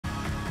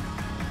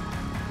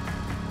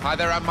Hi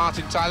there, I'm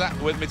Martin Tyler.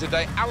 With me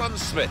today, Alan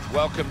Smith.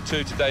 Welcome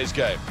to today's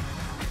game.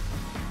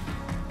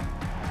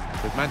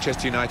 With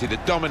Manchester United a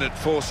dominant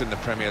force in the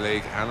Premier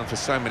League, Alan, for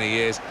so many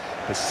years,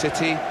 the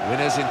City,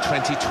 winners in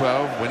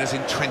 2012, winners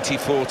in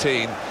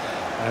 2014.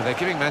 They're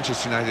giving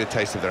Manchester United a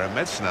taste of their own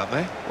medicine, aren't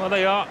they? Well,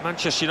 they are.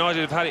 Manchester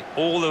United have had it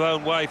all their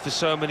own way for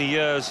so many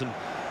years, and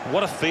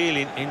what a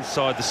feeling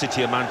inside the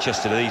city of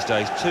Manchester these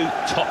days. Two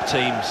top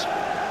teams.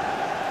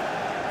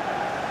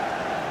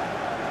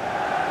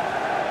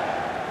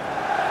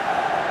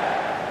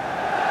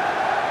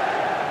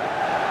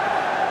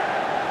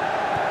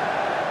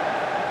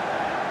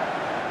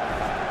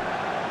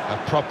 A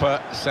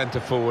proper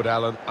centre-forward,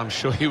 Alan. I'm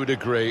sure you would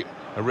agree.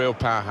 A real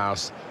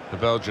powerhouse, the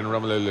Belgian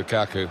Romelu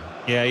Lukaku.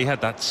 Yeah, he had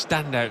that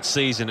standout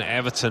season at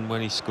Everton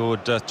when he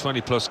scored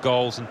 20-plus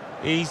goals, and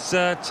he's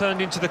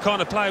turned into the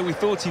kind of player we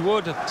thought he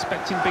would.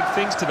 Expecting big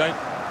things today.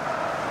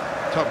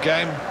 Top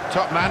game,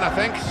 top man, I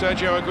think,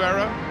 Sergio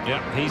Aguero.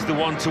 Yeah, he's the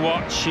one to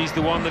watch. He's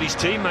the one that his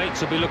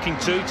teammates will be looking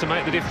to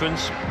make the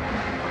difference.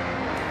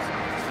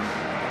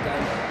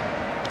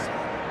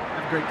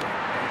 Have a great day.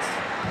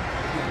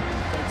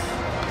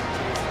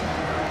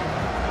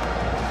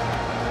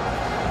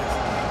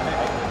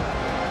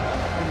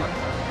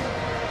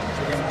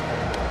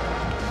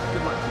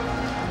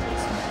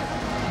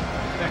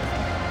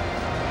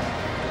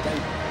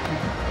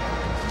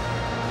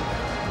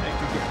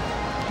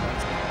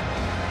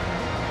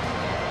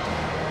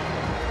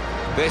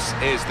 This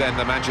is then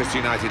the Manchester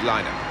United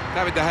lineup.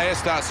 David De Gea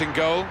starts in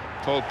goal.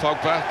 Paul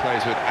Pogba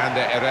plays with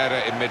Ander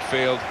Herrera in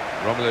midfield.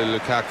 Romelu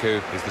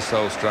Lukaku is the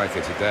sole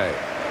striker today.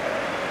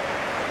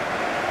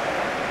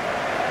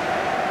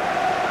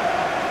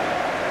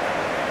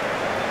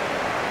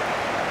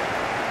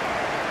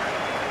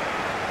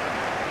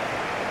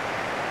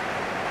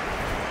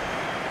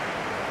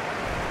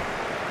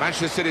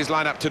 Manchester City's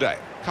lineup today.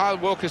 Kyle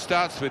Walker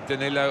starts with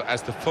Danilo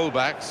as the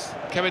fullbacks.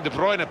 Kevin De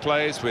Bruyne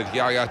plays with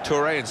Yaya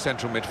Toure in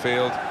central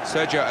midfield.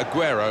 Sergio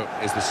Aguero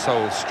is the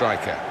sole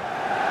striker.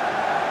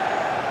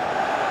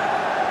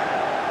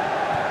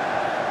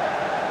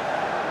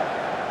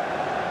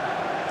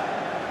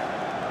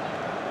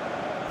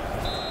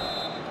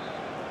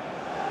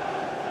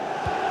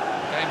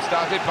 Game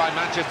started by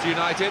Manchester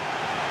United.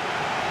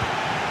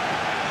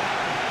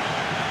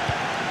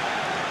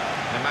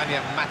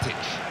 Nemanja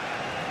Matic.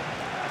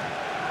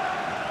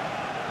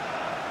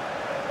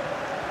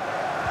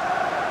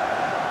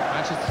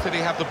 Manchester City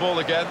have the ball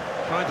again,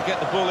 trying to get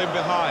the ball in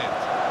behind.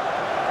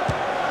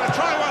 They'll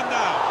try one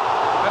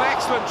now. An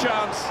excellent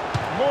chance,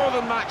 more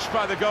than matched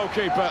by the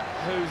goalkeeper,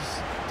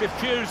 who's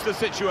diffused the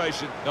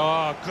situation.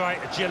 Oh, great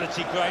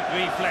agility, great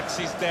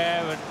reflexes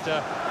there, and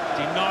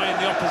denying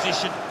the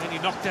opposition any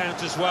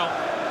knockdowns as well.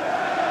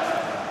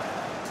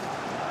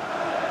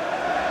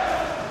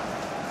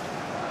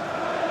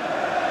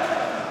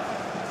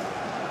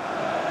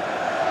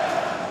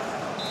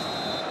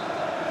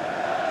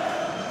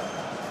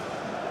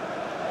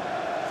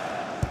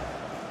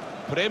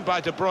 Put in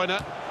by De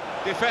Bruyne,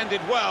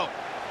 defended well.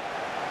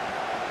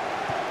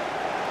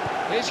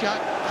 Here's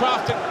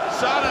crafted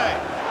Sané,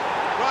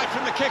 right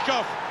from the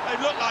kickoff.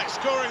 They look like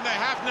scoring, they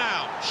have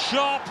now.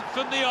 Sharp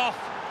from the off,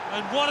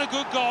 and what a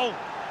good goal.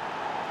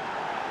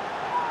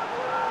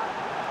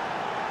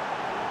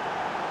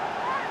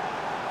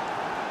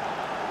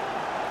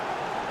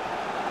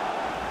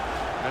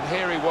 And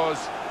here he was,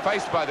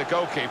 faced by the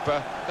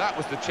goalkeeper. That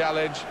was the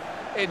challenge.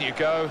 In you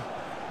go.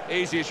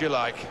 Easy as you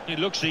like. It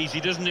looks easy,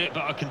 doesn't it?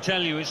 But I can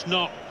tell you it's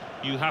not.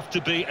 You have to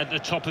be at the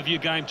top of your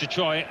game to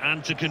try it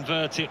and to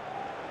convert it.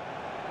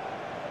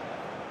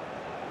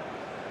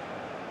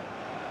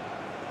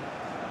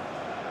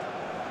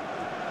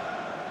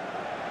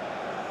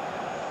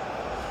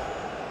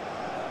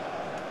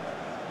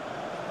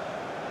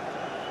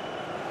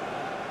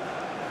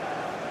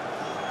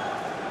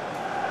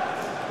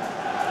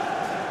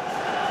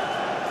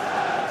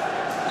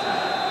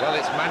 Well,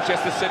 it's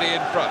Manchester City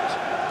in front.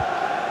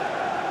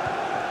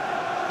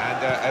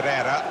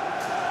 Herrera.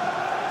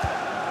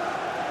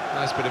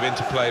 Nice bit of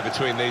interplay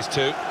between these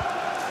two.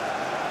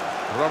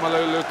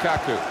 Romelu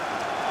Lukaku.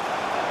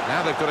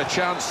 Now they've got a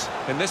chance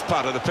in this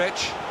part of the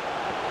pitch.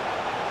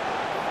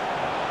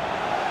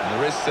 And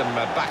there is some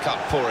backup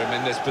for him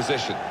in this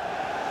position.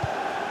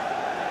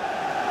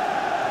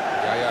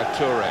 Yaya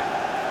Toure.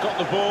 Got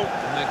the ball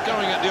and they're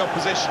going at the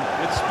opposition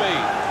with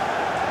speed.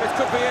 This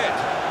could be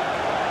it.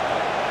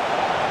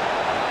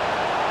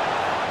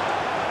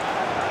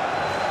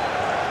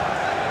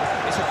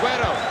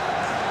 Aguero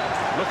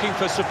looking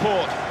for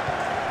support.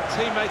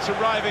 Teammates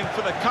arriving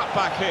for the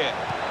cutback here.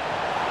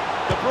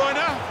 De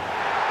Bruyne,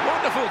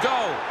 wonderful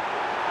goal.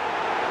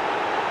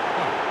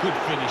 Oh, good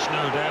finish,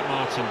 no doubt,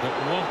 Martin, but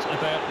what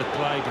about the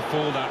play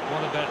before that?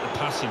 What about the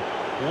passing?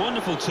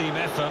 Wonderful team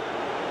effort.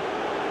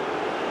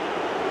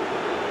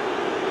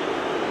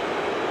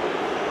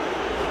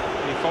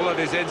 He followed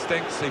his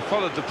instincts, he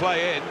followed the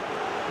play in,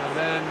 and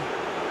then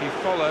he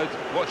followed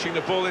watching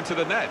the ball into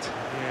the net.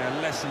 Yeah,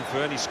 a lesson for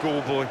any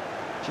schoolboy.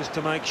 Just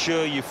to make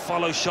sure you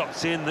follow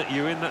shots in, that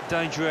you're in that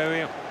danger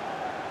area.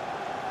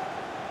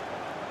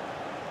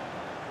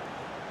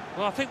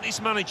 Well, I think this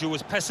manager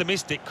was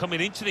pessimistic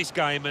coming into this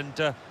game,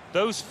 and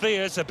those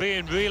fears are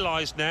being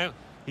realised now.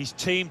 His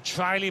team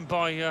trailing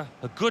by a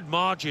good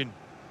margin.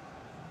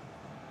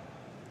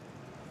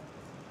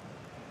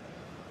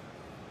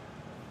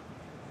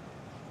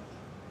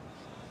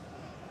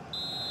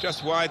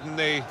 Just widen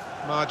the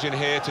margin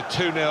here to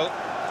 2-0.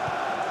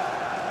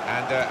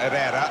 And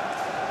Herrera.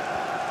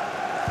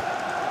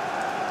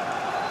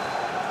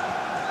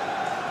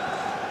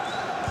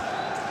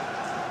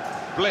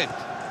 Blind.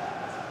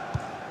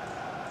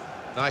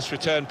 Nice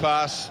return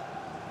pass.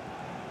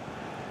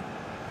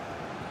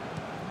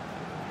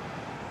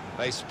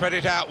 They spread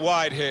it out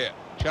wide here.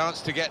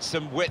 Chance to get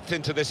some width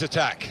into this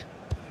attack.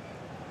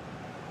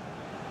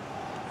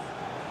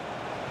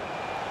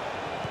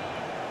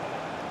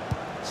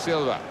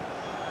 Silva.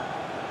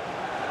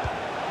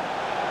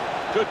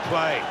 Good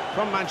play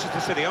from Manchester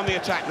City on the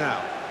attack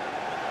now.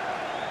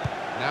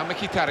 Now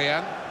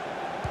Mkhitaryan.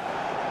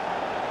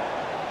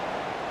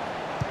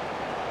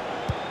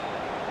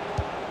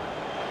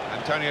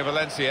 Antonio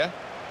Valencia.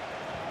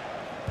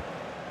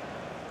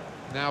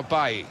 Now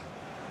Bailly.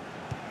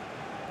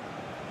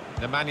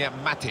 Nemanja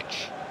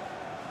Matic.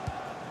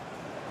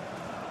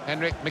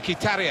 Henrik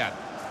Mkhitaryan.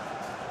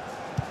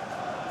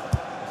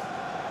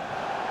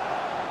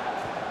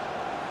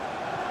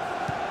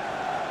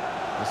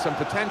 There's some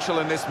potential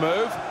in this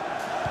move.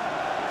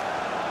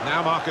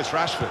 Now Marcus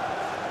Rashford.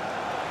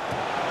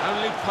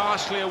 Only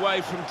partially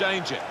away from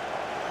danger.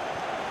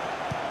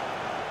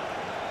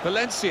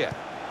 Valencia.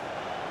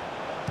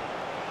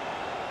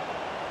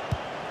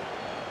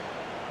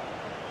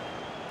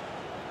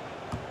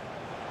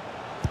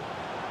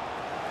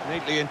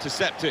 Neatly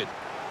intercepted.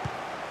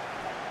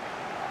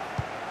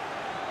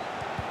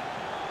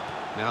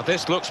 Now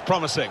this looks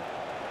promising.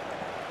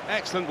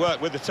 Excellent work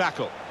with the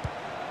tackle.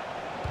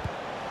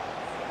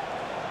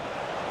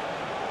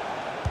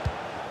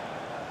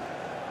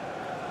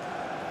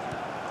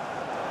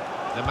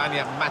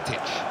 Nemanja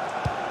Matic.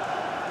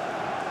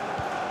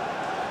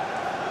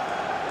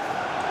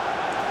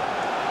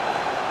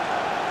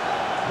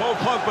 Paul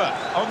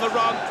Pogba on the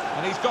run,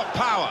 and he's got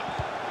power.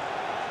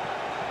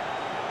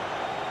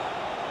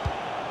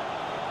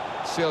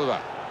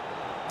 Silva.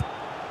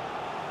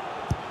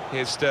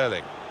 Here's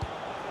Sterling.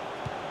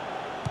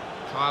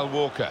 Kyle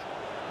Walker.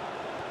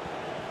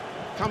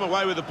 Come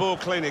away with the ball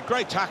cleanly.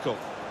 Great tackle.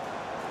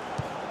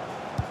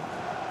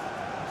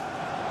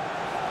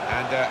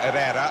 And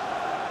Herrera.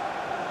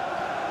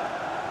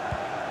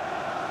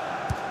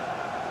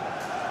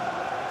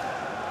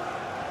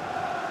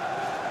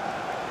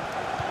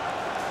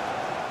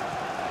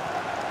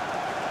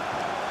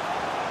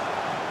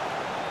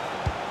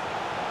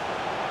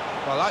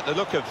 I like the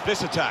look of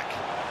this attack.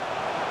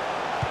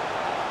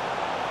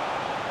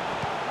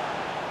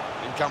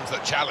 In comes the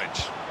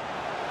challenge.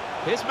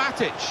 Here's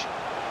Matic.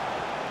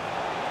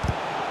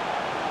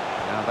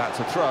 Now that's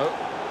a throw.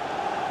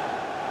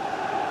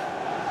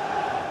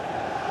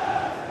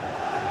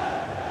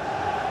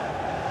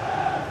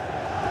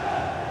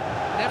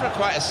 Never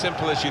quite as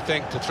simple as you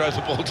think to throw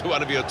the ball to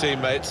one of your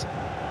teammates.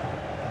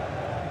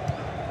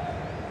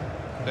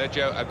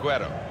 Sergio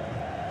Aguero.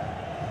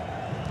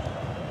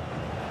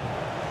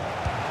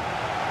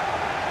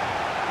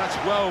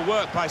 That's well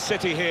worked by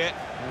City here,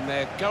 and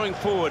they're going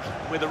forward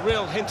with a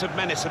real hint of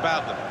menace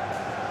about them.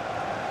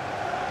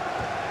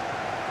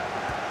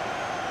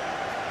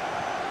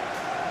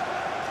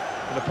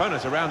 An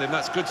opponent around him,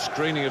 that's good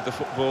screening of the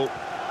football.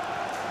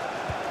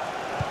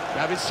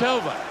 David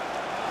Silva.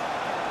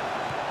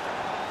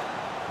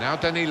 Now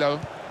Danilo.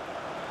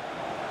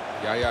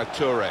 Yaya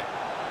Toure.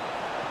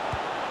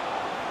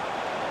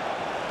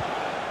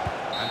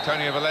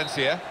 Antonio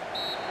Valencia.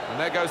 And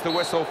there goes the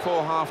whistle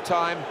for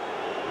half-time.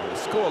 The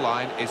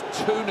scoreline is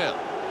 2-0.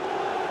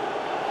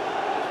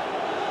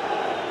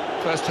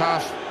 First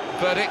half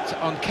verdict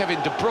on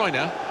Kevin De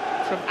Bruyne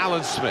from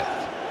Alan Smith.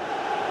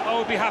 I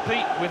would be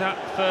happy with that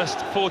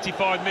first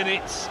 45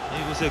 minutes.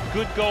 It was a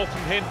good goal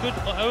from him, good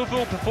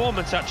overall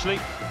performance actually.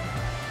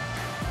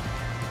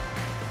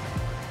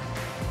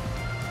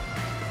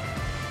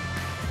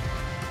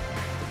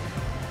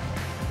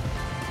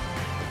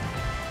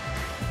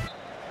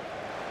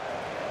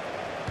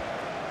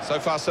 So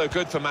far, so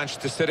good for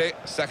Manchester City.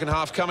 Second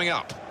half coming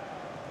up.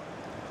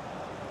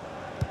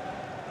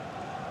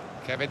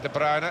 Kevin De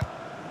Bruyne.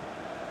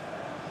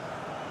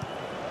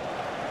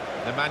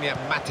 Nemanja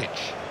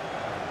Matic.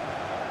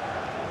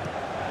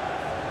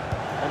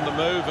 On the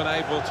move and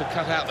able to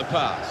cut out the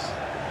pass.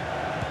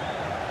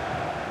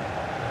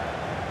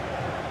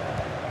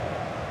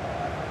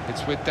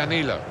 It's with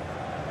Danilo.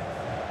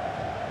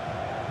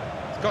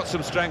 He's got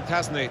some strength,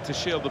 hasn't he, to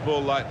shield the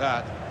ball like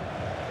that.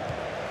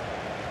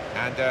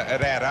 And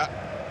Herrera.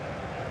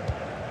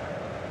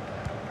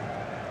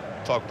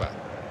 Pogba.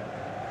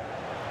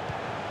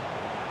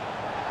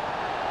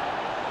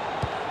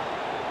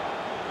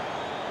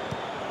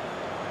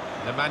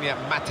 Nemanja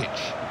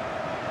Matic.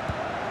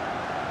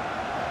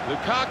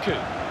 Lukaku.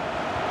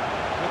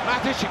 With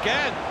Matic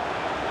again.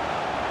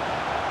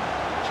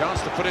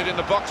 Chance to put it in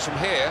the box from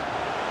here.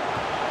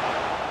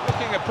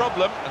 Looking a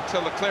problem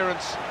until the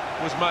clearance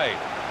was made.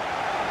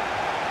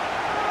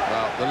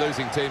 Well, the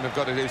losing team have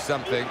got to do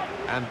something,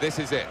 and this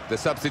is it, the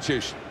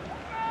substitution.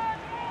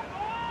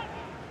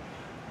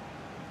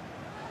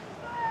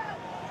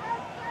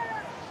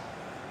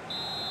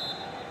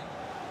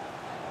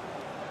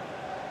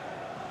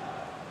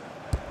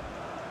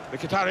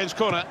 Mkhitaryan's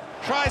corner,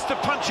 tries to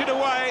punch it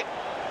away.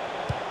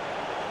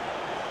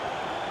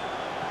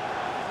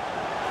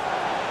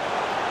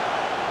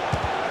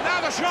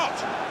 Now the shot!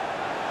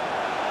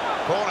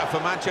 Corner for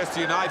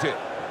Manchester United.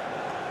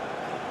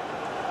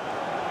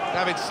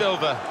 David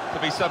Silva to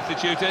be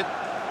substituted.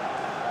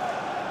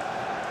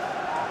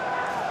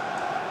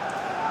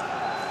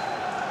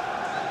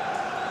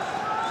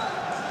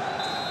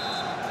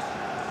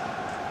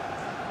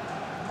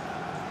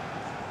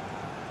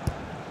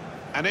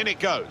 And in it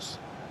goes.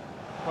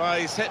 Well,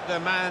 he's hit the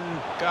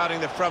man guarding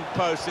the front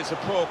post. It's a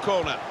poor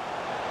corner.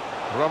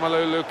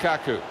 Romelu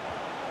Lukaku.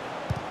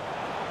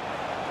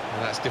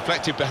 And that's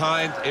deflected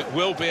behind. It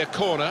will be a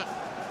corner.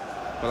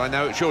 Well, I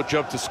know it's your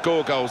job to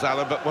score goals,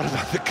 Alan, but what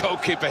about the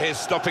goalkeeper here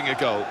stopping a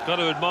goal? Got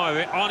to admire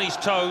it, on his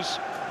toes.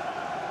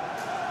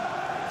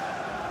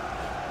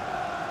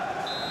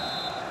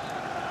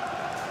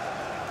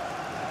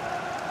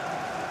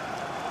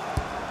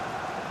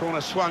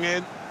 Corner swung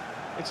in.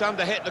 It's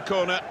under-hit the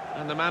corner,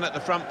 and the man at the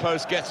front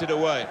post gets it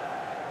away.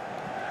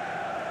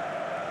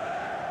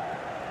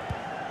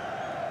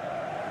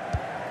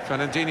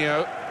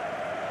 Fernandinho.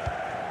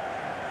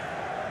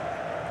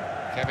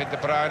 Kevin De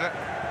Bruyne.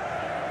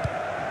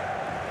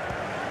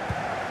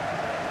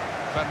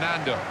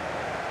 Fernando.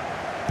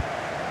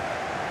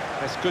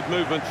 There's good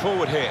movement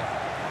forward here.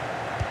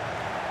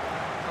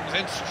 Comes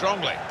in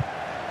strongly.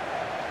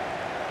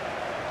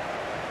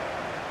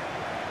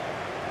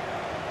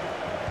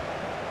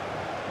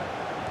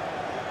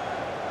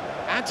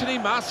 Anthony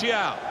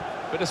Martial.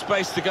 Bit of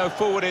space to go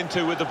forward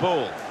into with the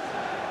ball.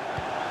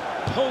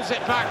 Pulls it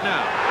back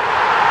now.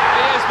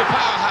 Here's the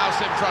powerhouse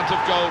in front of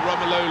goal,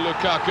 Romelu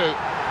Lukaku.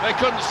 They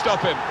couldn't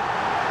stop him.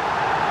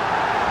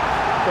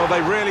 Well,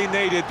 they really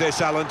needed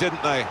this, Alan,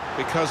 didn't they?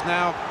 Because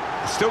now,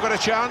 still got a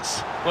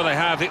chance. Well, they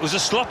have. It was a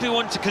sloppy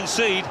one to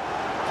concede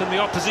from the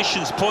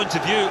opposition's point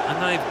of view,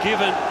 and they've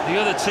given the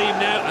other team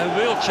now a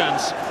real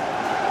chance.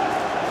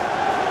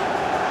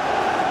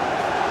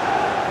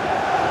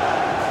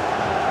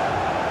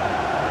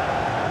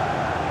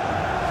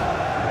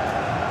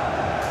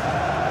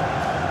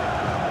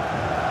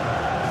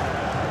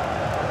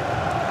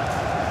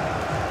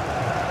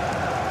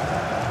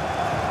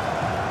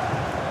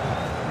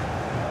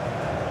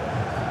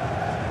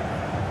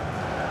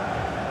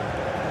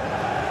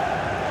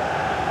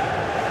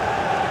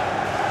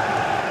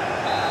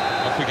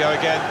 We go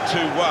again,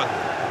 2-1.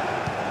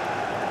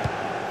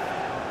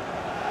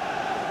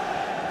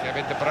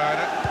 Kevin De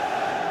Bruyne.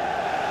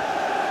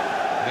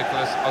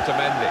 Nicolas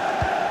Otamendi.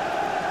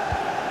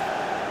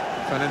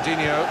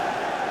 Fernandinho.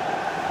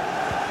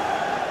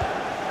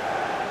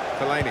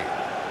 Fellaini.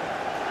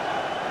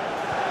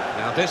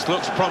 Now this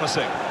looks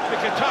promising.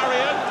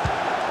 Mkhitaryan.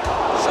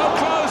 So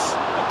close,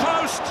 the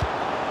post.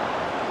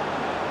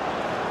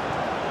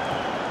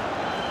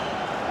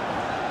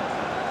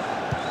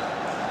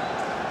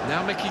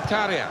 Now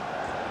Mkhitaryan.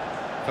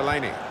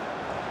 Fellaini.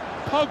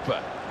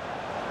 Pogba.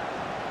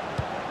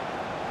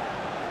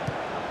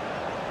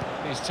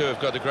 These two have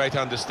got a great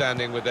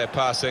understanding with their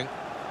passing.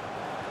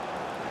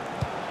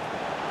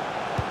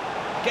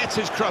 Gets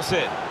his cross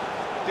in.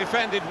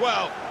 Defended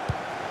well.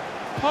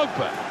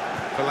 Pogba.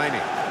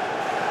 Fellaini.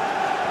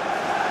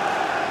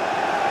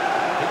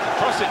 He can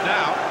cross it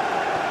now.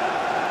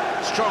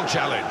 Strong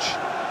challenge.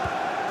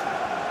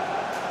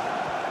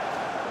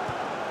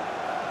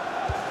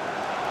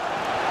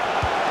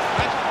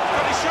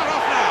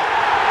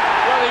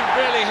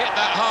 Really hit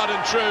that hard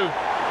and true,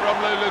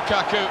 Romelu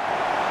Lukaku,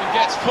 and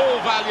gets full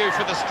value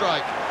for the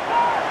strike.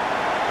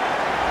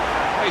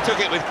 He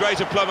took it with great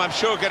aplomb. I'm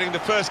sure getting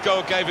the first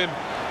goal gave him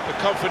the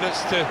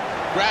confidence to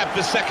grab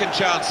the second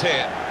chance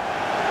here.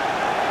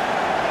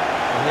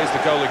 And here's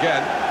the goal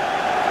again.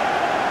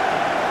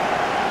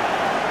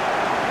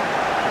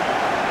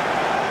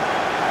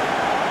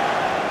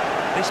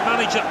 This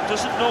manager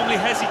doesn't normally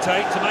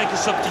hesitate to make a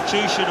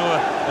substitution or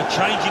a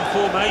change in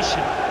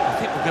formation.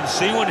 I think we're going to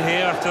see one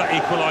here after that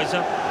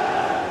equaliser.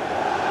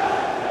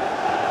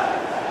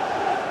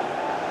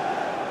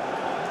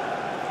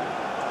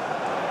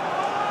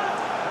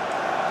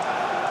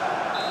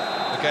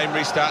 The game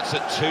restarts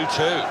at 2-2.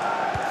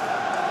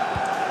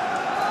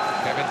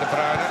 Kevin De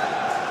Bruyne.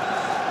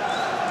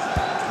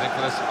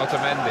 Nicolas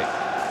Otamendi.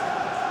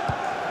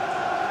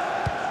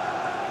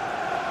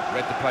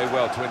 Read the play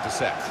well to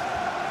intercept.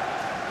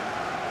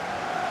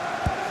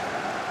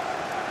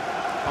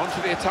 On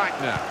to the attack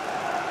now.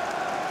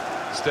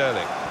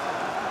 Sterling.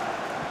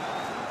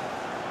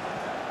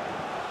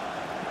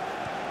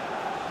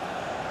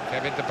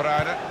 Kevin De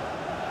Bruyne.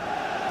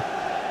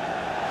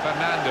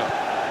 Fernando.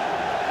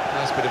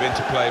 Nice bit of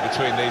interplay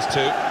between these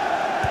two.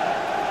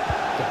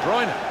 De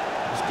Bruyne.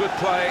 It was good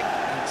play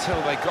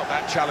until they got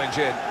that challenge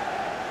in.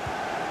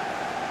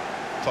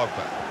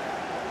 Pogba.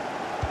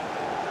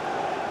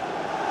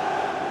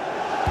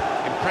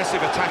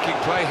 Impressive attacking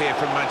play here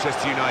from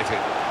Manchester United.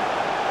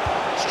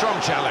 Strong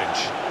challenge.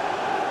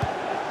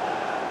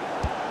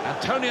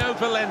 Antonio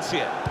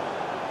Valencia.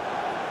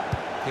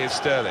 Here's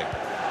Sterling.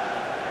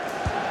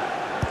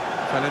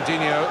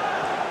 Fernandinho.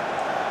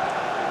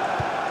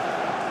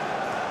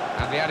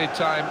 And the added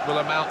time will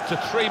amount to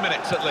 3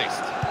 minutes at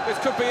least. This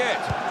could be it.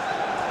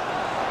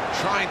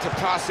 Trying to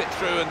pass it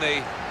through, and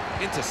the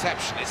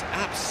interception is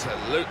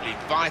absolutely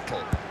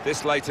vital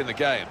this late in the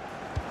game.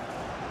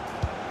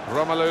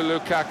 Romelu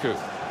Lukaku.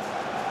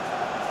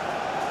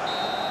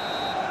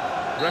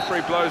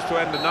 Referee blows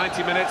to end the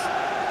 90 minutes.